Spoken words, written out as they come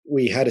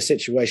we had a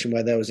situation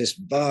where there was this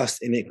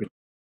vast inequity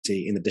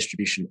in the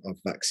distribution of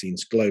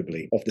vaccines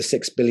globally. Of the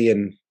 6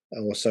 billion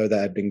or so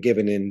that had been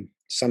given in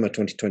summer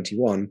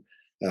 2021,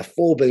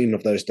 4 billion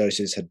of those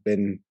doses had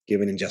been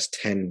given in just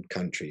 10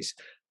 countries.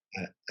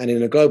 And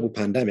in a global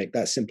pandemic,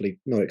 that's simply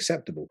not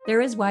acceptable.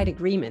 There is wide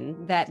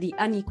agreement that the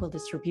unequal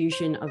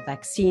distribution of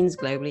vaccines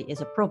globally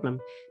is a problem.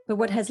 But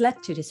what has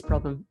led to this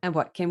problem and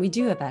what can we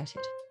do about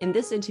it? In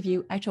this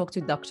interview, I talked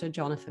to Dr.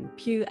 Jonathan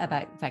Pugh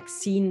about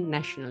vaccine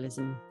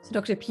nationalism. So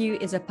Dr. Pugh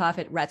is a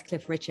Parvit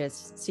Radcliffe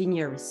Richards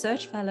Senior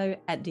Research Fellow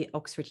at the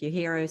Oxford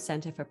Uehiro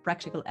Centre for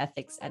Practical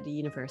Ethics at the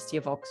University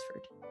of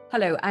Oxford.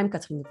 Hello, I'm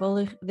Katrien de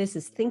Volder. This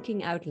is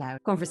Thinking Out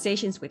Loud,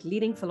 conversations with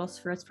leading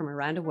philosophers from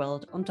around the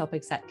world on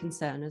topics that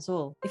concern us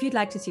all. If you'd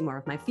like to see more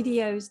of my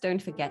videos, don't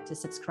forget to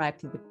subscribe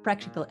to the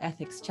Practical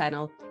Ethics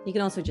channel. You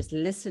can also just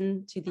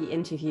listen to the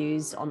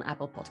interviews on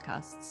Apple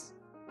Podcasts.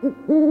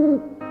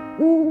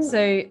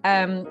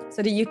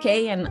 So the UK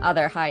and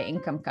other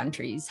high-income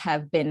countries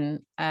have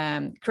been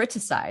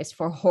criticized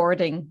for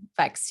hoarding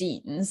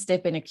vaccines.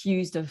 They've been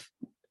accused of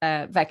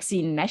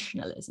vaccine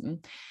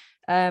nationalism.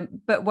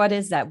 But what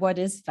is that? What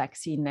is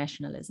vaccine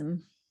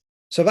nationalism?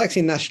 So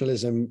vaccine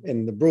nationalism,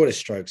 in the broadest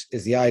strokes,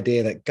 is the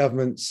idea that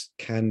governments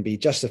can be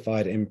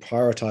justified in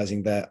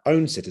prioritizing their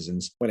own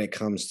citizens when it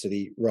comes to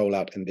the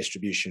rollout and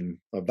distribution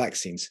of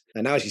vaccines.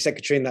 And now, as you said,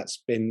 Katrien,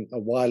 that's been a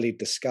widely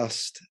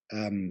discussed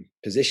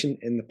position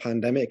in the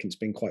pandemic, and it's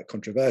been quite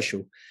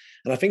controversial.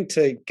 And I think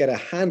to get a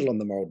handle on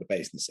the moral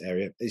debate in this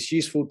area, it's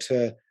useful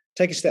to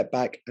take a step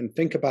back and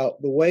think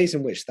about the ways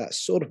in which that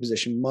sort of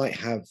position might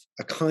have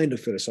a kind of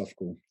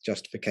philosophical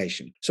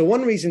justification. So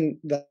one reason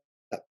that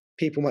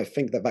people might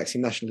think that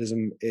vaccine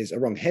nationalism is a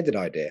wrong-headed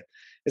idea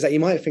is that you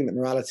might think that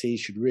morality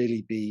should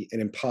really be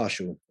an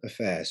impartial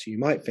affair. So you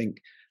might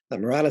think that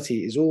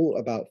morality is all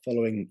about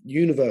following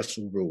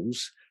universal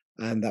rules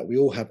and that we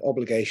all have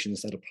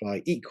obligations that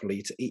apply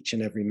equally to each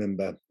and every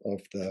member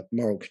of the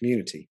moral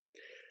community.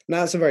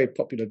 Now, that's a very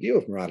popular view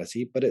of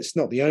morality, but it's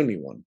not the only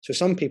one. So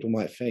some people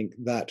might think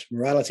that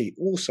morality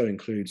also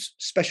includes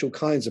special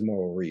kinds of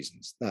moral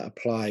reasons that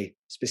apply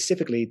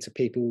specifically to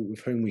people with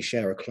whom we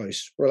share a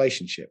close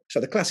relationship. So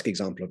the classic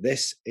example of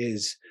this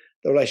is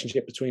the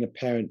relationship between a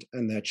parent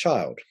and their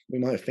child. We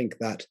might think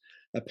that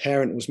a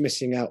parent was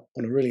missing out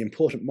on a really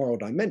important moral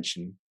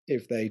dimension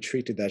if they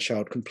treated their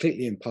child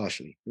completely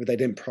impartially, if they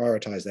didn't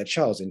prioritize their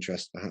child's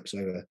interest perhaps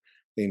over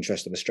the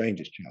interest of a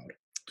stranger's child.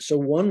 So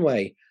one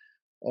way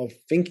of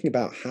thinking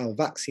about how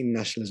vaccine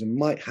nationalism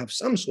might have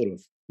some sort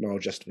of moral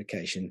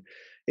justification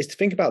is to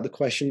think about the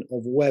question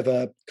of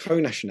whether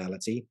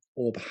co-nationality,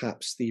 or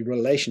perhaps the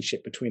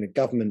relationship between a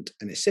government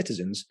and its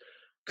citizens,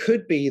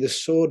 could be the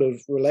sort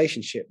of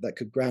relationship that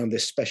could ground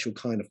this special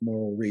kind of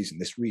moral reason,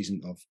 this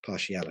reason of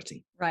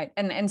partiality. Right.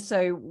 And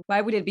so why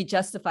would it be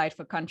justified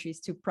for countries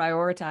to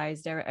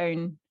prioritize their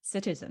own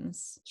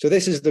citizens? So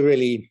this is the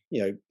really,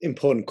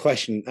 important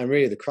question and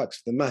really the crux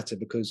of the matter,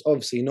 because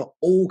obviously not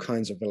all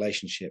kinds of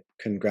relationship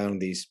can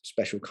ground these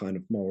special kind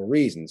of moral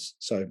reasons.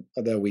 So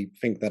although we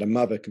think that a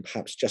mother can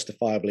perhaps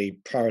justifiably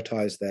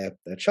prioritize their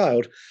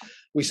child,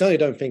 we certainly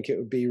don't think it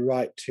would be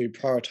right to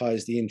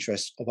prioritize the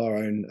interests of our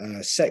own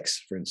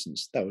sex, for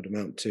instance. That would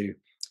amount to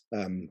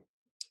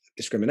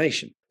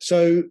discrimination.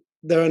 So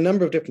there are a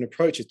number of different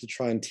approaches to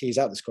try and tease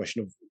out this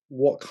question of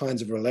what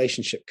kinds of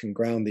relationship can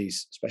ground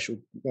these special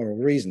moral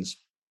reasons.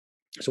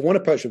 So one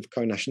approach with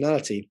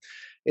co-nationality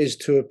is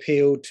to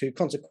appeal to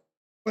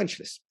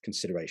consequentialist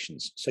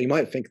considerations. So you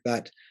might think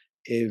that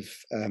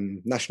if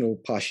national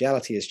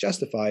partiality is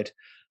justified,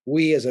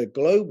 we as a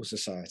global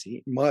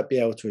society might be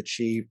able to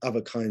achieve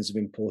other kinds of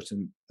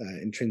important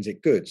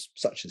intrinsic goods,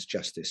 such as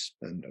justice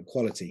and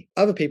equality.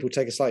 Other people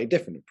take a slightly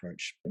different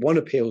approach. One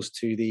appeals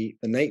to the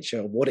nature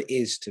of what it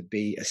is to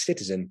be a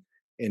citizen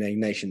in a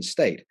nation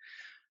state.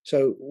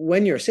 So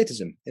when you're a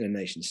citizen in a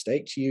nation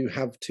state, you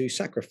have to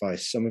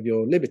sacrifice some of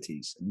your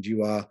liberties, and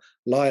you are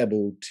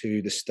liable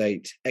to the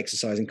state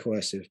exercising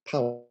coercive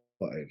power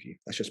over you.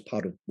 That's just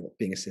part of what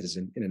being a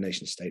citizen in a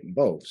nation state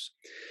involves.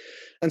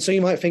 And so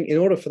you might think, in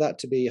order for that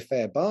to be a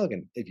fair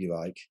bargain, if you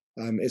like,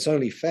 it's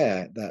only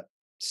fair that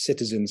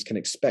citizens can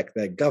expect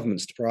their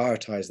governments to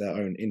prioritize their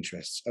own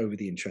interests over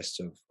the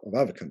interests of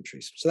other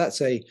countries. So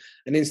that's an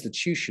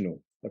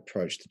institutional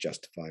approach to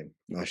justifying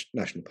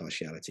national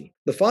partiality.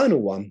 The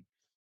final one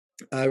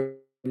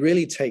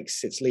really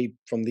takes its lead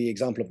from the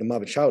example of the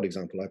mother-child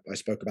example I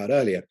spoke about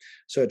earlier.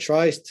 So it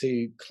tries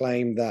to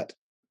claim that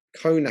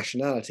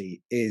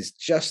co-nationality is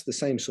just the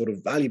same sort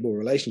of valuable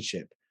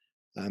relationship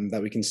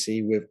that we can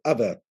see with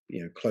other,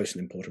 close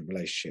and important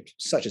relationships,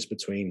 such as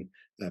between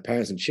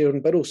parents and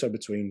children, but also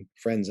between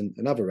friends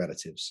and other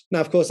relatives.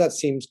 Now, of course, that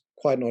seems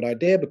quite an odd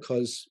idea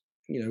because,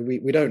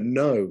 we don't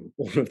know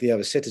all of the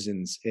other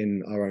citizens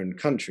in our own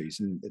countries,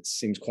 and it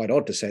seems quite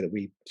odd to say that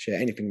we share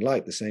anything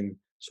like the same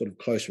sort of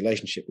close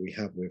relationship we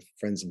have with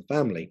friends and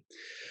family.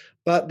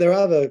 But there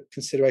are other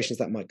considerations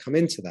that might come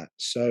into that.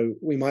 So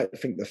we might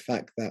think the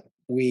fact that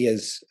we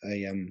as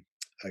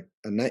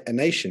a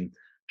nation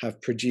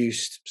have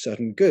produced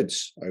certain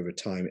goods over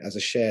time as a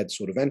shared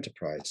sort of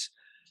enterprise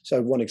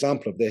So one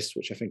example of this,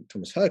 which I think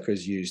Thomas Herker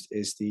has used,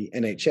 is the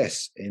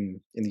NHS in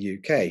the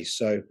UK.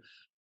 So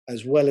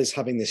as well as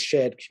having this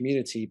shared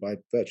community by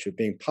virtue of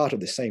being part of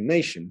the same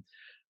nation,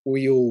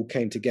 we all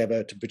came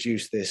together to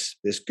produce this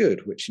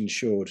good, which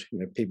ensured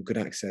people could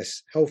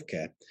access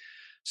healthcare.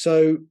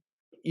 So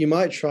you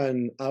might try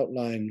and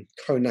outline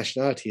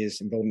co-nationality as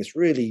involving this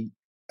really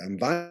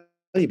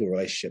valuable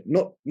relationship,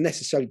 not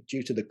necessarily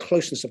due to the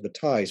closeness of the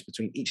ties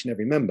between each and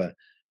every member,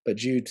 but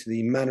due to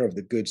the manner of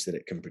the goods that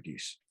it can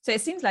produce. So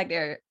it seems like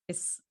there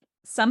is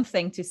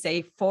something to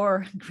say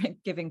for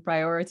giving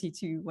priority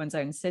to one's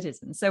own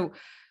citizens. So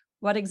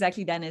what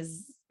exactly then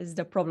is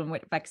the problem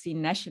with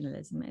vaccine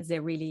nationalism? Is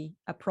there really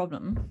a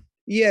problem?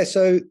 Yeah,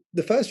 so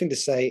the first thing to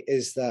say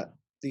is that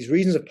these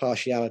reasons of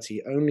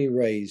partiality only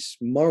raise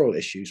moral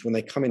issues when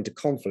they come into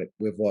conflict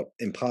with what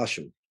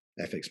impartial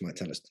ethics might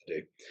tell us to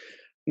do.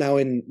 Now,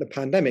 in the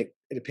pandemic,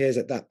 it appears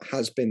that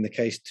has been the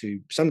case to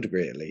some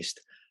degree at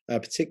least,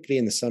 particularly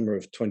in the summer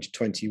of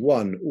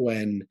 2021,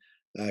 when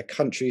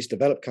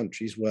developed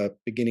countries were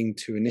beginning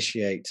to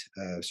initiate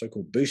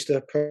so-called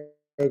booster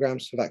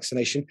programs for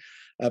vaccination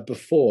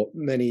before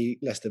many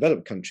less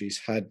developed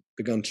countries had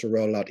begun to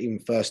roll out even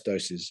first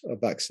doses of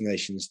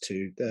vaccinations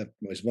to their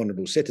most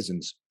vulnerable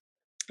citizens.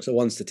 So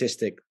one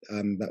statistic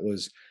that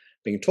was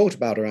being talked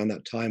about around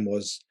that time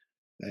was,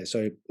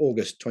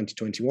 August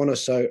 2021 or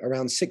so,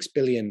 around 6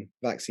 billion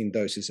vaccine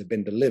doses have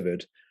been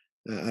delivered.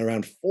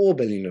 Around 4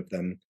 billion of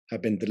them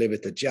have been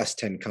delivered to just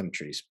 10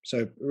 countries.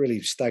 So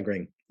really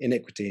staggering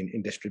inequity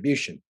in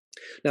distribution.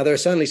 Now, there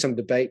is certainly some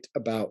debate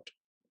about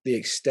the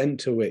extent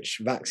to which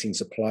vaccine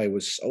supply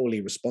was solely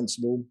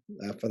responsible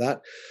for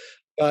that.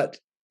 But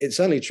it's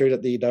certainly true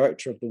that the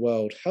director of the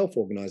World Health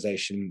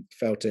Organization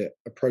felt it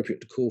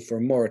appropriate to call for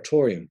a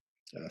moratorium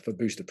for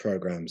booster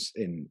programs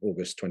in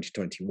August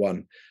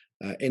 2021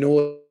 in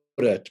order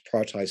to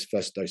prioritize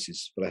first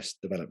doses for less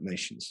developed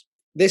nations.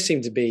 This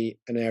seemed to be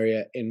an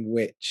area in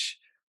which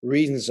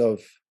reasons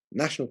of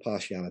national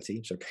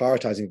partiality, so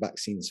prioritizing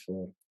vaccines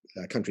for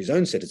countries'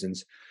 own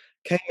citizens,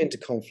 came into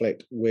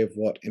conflict with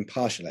what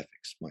impartial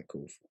ethics might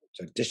call for,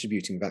 so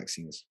distributing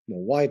vaccines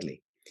more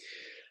widely.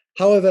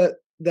 However,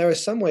 there are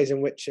some ways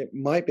in which it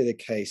might be the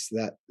case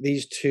that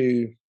these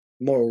two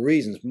moral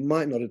reasons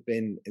might not have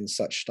been in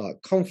such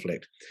stark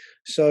conflict.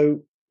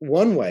 So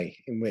one way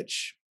in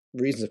which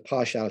reasons of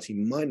partiality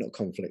might not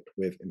conflict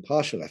with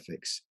impartial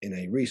ethics in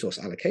a resource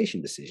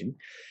allocation decision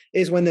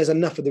is when there's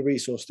enough of the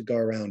resource to go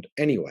around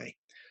anyway.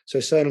 So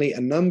certainly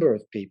a number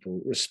of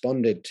people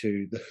responded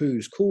to the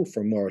WHO's call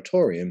for a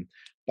moratorium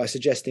by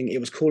suggesting it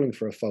was calling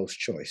for a false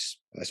choice.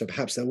 So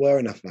perhaps there were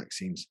enough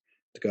vaccines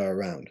to go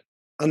around.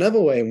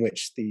 Another way in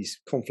which these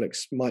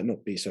conflicts might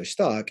not be so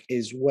stark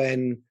is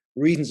when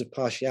reasons of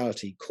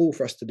partiality call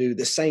for us to do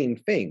the same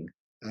thing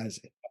as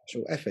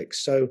impartial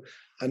ethics. So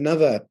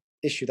another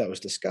issue that was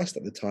discussed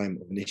at the time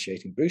of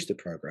initiating booster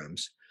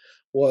programs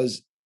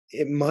was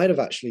it might have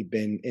actually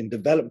been in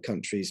developed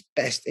countries'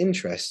 best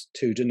interest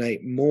to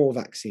donate more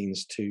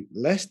vaccines to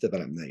less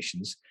developed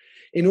nations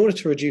in order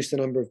to reduce the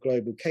number of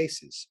global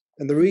cases.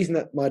 And the reason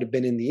that might have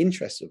been in the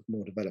interest of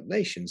more developed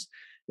nations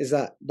is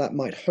that that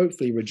might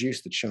hopefully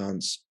reduce the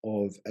chance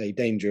of a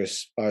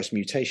dangerous virus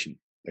mutation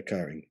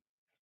occurring,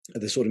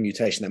 the sort of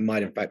mutation that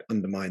might in fact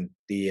undermine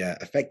the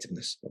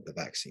effectiveness of the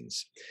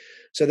vaccines.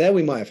 So there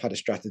we might have had a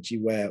strategy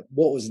where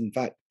what was in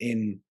fact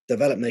in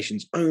developed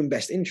nations' own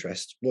best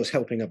interest was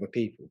helping other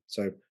people.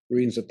 So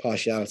reasons of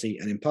partiality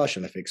and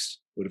impartial ethics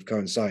would have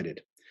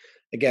coincided.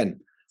 Again,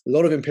 a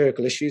lot of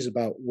empirical issues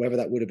about whether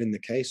that would have been the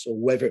case or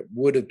whether it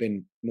would have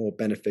been more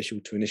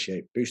beneficial to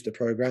initiate booster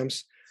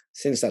programs.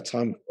 Since that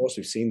time, of course,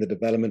 we've seen the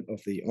development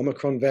of the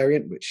Omicron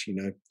variant, which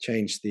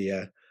changed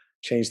the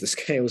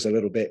scales a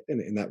little bit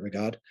in that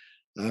regard.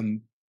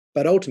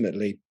 But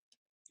ultimately,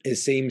 it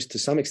seems to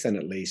some extent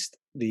at least,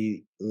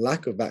 the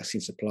lack of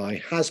vaccine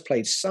supply has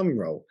played some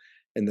role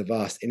in the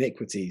vast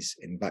inequities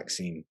in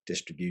vaccine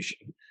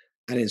distribution.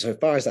 And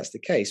insofar as that's the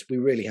case, we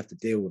really have to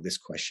deal with this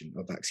question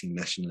of vaccine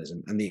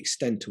nationalism and the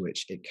extent to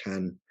which it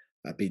can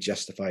be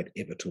justified,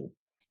 if at all.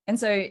 And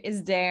so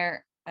is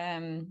there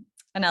an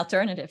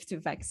alternative to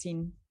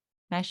vaccine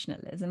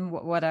nationalism?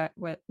 What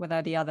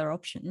are the other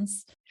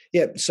options?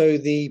 Yeah, so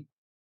the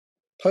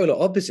polar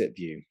opposite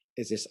view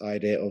is this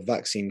idea of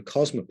vaccine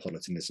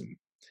cosmopolitanism.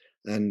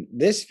 And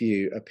this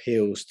view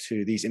appeals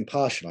to these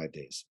impartial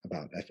ideas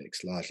about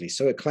ethics largely.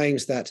 So it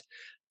claims that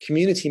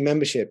community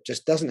membership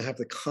just doesn't have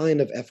the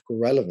kind of ethical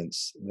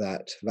relevance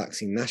that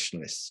vaccine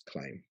nationalists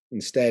claim.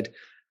 Instead,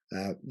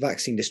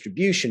 vaccine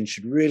distribution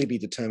should really be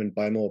determined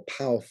by more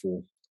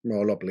powerful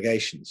moral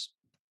obligations.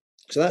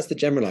 So that's the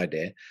general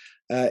idea.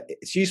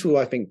 It's useful,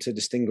 I think, to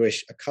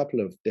distinguish a couple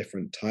of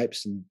different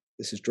types, and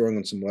this is drawing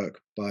on some work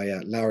by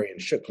Lowry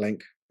and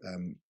Schuklenk,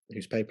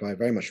 whose paper I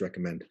very much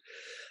recommend.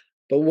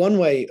 But one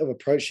way of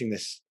approaching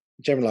this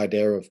general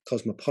idea of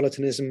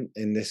cosmopolitanism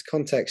in this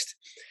context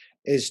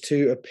is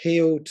to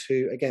appeal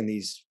to, again,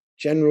 these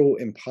general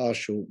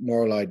impartial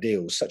moral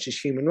ideals, such as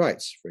human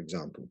rights, for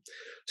example.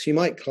 So you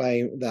might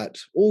claim that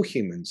all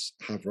humans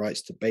have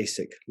rights to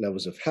basic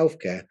levels of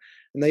healthcare,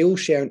 and they all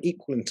share an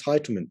equal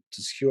entitlement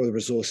to secure the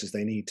resources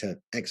they need to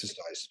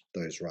exercise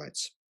those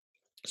rights.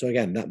 So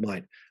again, that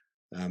might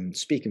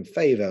speak in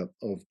favor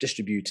of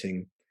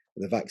distributing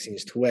the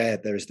vaccines to where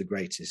there is the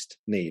greatest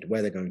need,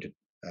 where they're going to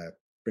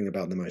bring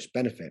about the most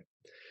benefit.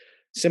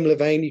 Similar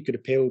vein, you could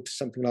appeal to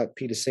something like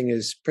Peter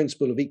Singer's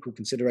principle of equal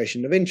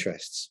consideration of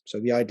interests. So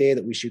the idea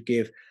that we should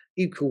give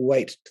equal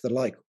weight to the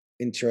like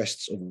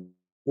interests of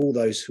all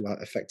those who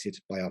are affected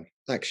by our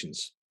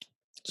actions.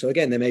 So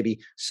again, there may be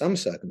some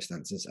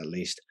circumstances, at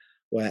least,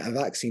 where a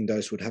vaccine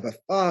dose would have a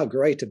far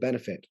greater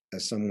benefit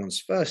as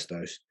someone's first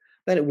dose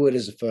than it would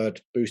as a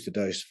third booster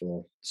dose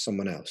for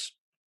someone else.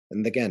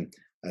 And again,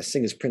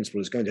 Singer's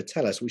principle is going to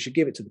tell us we should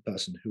give it to the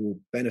person who will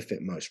benefit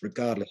most,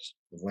 regardless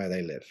of where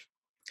they live.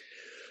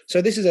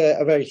 So this is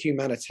a very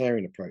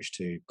humanitarian approach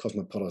to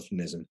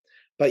cosmopolitanism,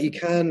 but you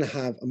can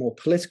have a more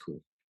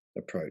political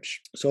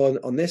approach. So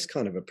on this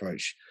kind of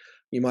approach,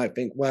 you might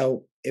think,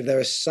 well, if there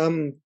are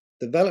some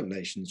developed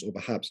nations or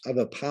perhaps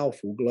other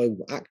powerful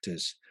global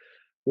actors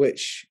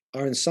which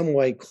are in some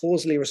way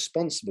causally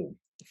responsible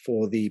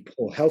for the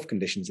poor health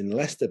conditions in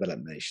less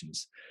developed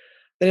nations,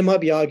 then it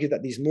might be argued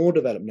that these more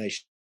developed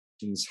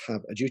nations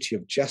have a duty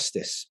of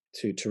justice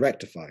to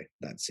rectify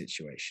that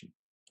situation.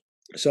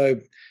 So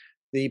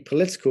the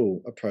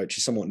political approach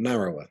is somewhat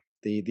narrower.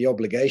 The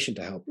obligation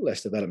to help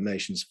less developed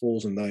nations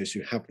falls on those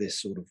who have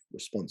this sort of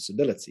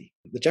responsibility.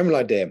 The general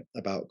idea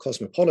about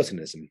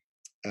cosmopolitanism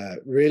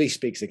really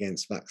speaks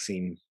against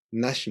vaccine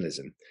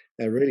nationalism.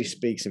 It really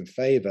speaks in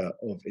favor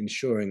of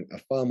ensuring a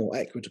far more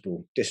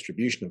equitable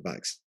distribution of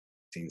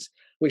vaccines,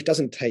 which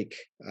doesn't take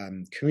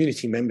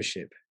community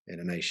membership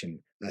in a nation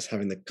as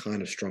having the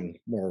kind of strong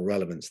moral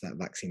relevance that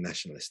vaccine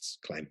nationalists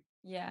claim.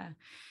 Yeah.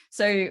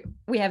 So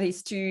we have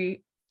these two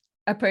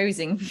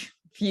opposing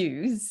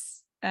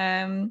views.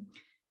 So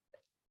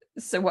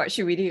what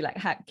should we do? Like,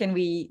 how can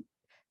we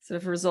sort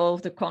of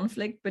resolve the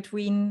conflict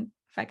between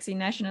vaccine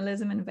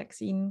nationalism and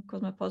vaccine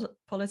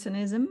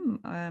cosmopolitanism?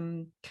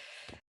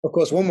 Of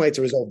course, one way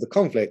to resolve the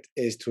conflict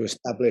is to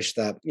establish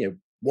that,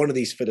 one of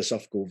these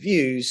philosophical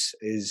views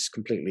is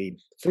completely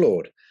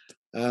flawed.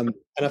 And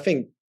I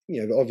think,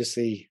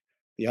 obviously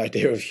the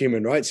idea of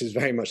human rights is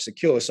very much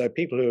secure. So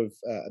people who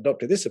have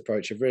adopted this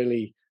approach have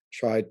really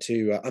tried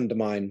to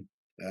undermine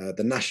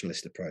the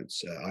nationalist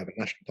approach, either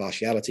national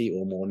partiality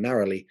or more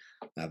narrowly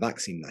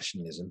vaccine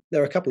nationalism.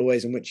 There are a couple of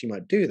ways in which you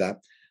might do that.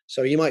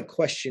 So you might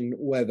question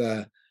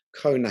whether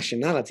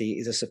co-nationality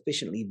is a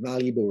sufficiently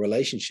valuable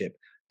relationship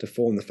to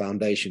form the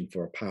foundation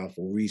for a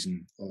powerful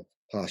reason of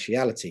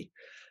partiality.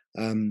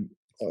 On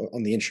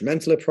the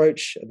instrumental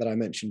approach that I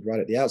mentioned right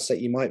at the outset,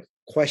 you might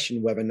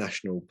question whether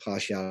national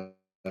partiality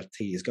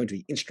is going to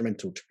be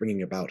instrumental to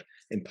bringing about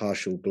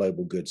impartial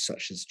global goods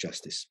such as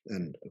justice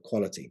and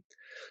equality.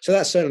 So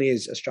that certainly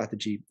is a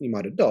strategy you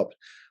might adopt.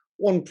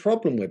 One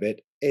problem with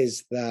it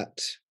is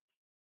that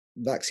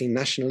vaccine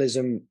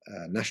nationalism,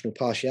 national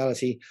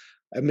partiality,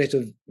 admit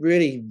of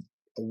really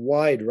a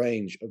wide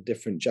range of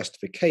different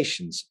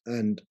justifications,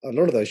 and a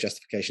lot of those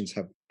justifications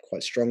have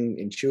quite strong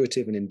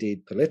intuitive and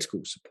indeed political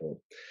support.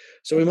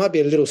 So we might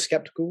be a little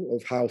skeptical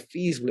of how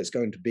feasible it's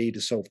going to be to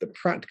solve the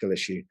practical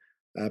issue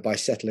by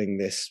settling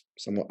this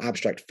somewhat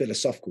abstract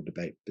philosophical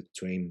debate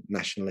between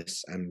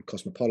nationalists and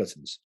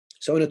cosmopolitans.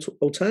 So an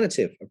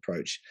alternative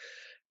approach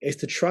is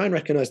to try and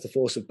recognize the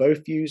force of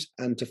both views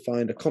and to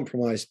find a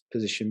compromise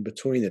position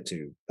between the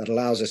two that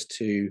allows us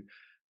to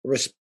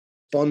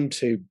respond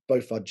to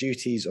both our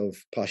duties of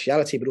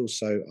partiality but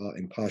also our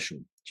impartial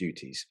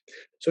duties.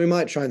 So we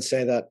might try and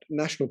say that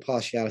national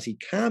partiality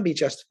can be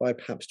justified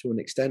perhaps to an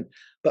extent,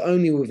 but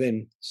only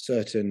within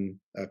certain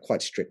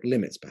quite strict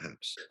limits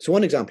perhaps. So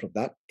one example of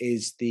that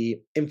is the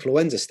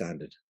influenza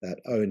standard that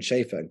Owen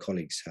Schaefer and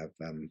colleagues have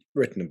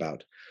written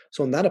about.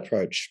 So on that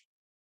approach,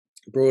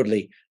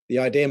 broadly, the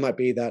idea might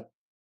be that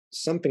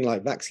something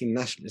like vaccine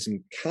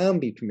nationalism can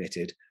be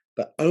permitted,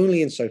 but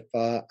only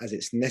insofar as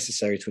it's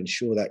necessary to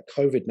ensure that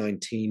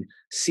COVID-19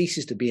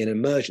 ceases to be an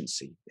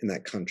emergency in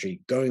that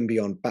country, going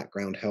beyond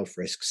background health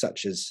risks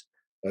such as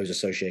those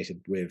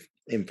associated with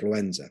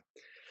influenza.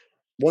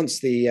 Once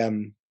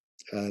the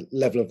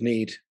level of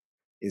need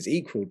is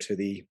equal to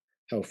the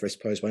health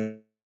risk posed by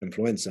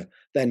influenza,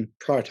 then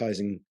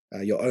prioritizing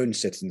your own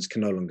citizens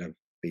can no longer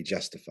be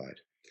justified.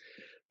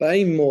 But at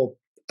an even more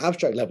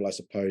abstract level, I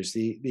suppose,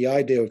 the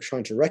idea of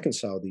trying to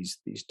reconcile these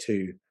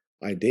two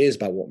ideas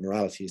about what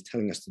morality is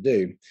telling us to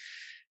do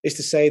is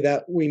to say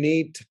that we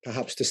need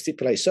perhaps to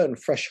stipulate certain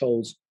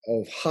thresholds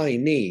of high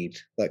need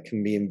that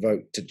can be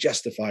invoked to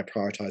justify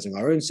prioritizing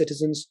our own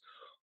citizens,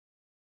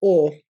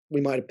 or we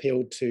might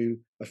appeal to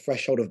a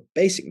threshold of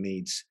basic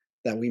needs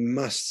that we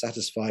must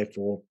satisfy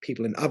for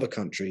people in other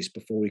countries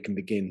before we can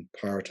begin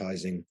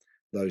prioritizing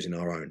those in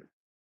our own.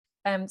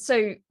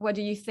 So what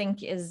do you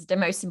think is the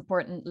most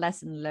important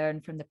lesson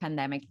learned from the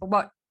pandemic?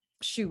 What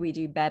should we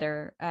do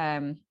better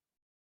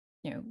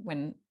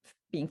when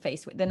being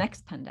faced with the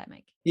next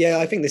pandemic? Yeah,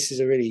 I think this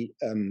is a really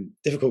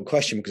difficult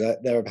question because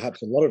there are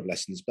perhaps a lot of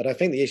lessons, but I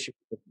think the issue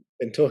we've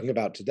been talking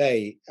about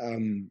today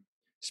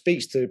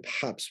speaks to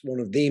perhaps one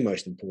of the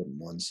most important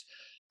ones.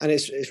 And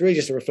it's really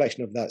just a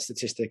reflection of that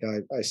statistic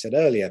I said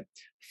earlier.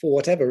 For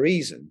whatever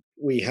reason,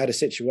 we had a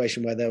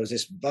situation where there was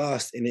this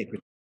vast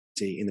inequity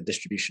in the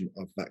distribution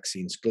of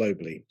vaccines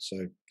globally. So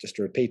just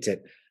to repeat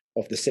it,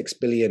 of the 6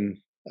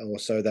 billion or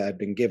so that had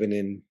been given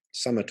in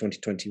summer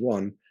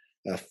 2021,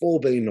 4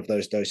 billion of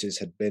those doses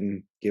had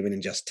been given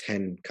in just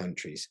 10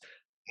 countries.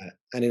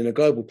 And in a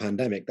global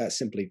pandemic, that's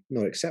simply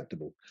not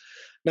acceptable.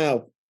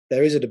 Now,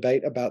 there is a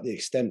debate about the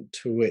extent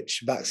to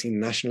which vaccine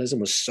nationalism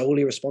was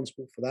solely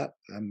responsible for that.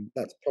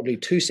 That's probably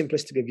too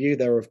simplistic a view.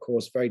 There are, of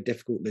course, very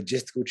difficult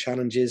logistical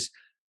challenges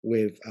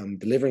with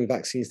delivering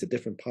vaccines to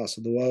different parts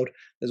of the world.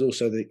 There's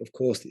also, of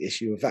course, the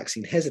issue of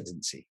vaccine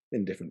hesitancy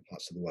in different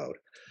parts of the world.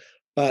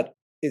 But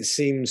it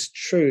seems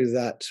true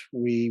that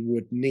we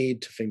would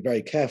need to think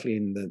very carefully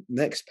in the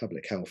next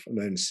public health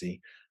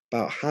emergency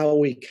about how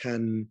we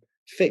can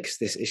fix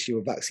this issue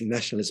of vaccine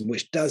nationalism,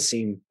 which does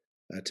seem,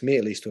 to me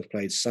at least, to have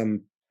played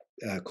some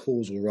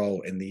causal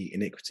role in the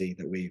iniquity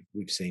that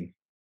we've seen.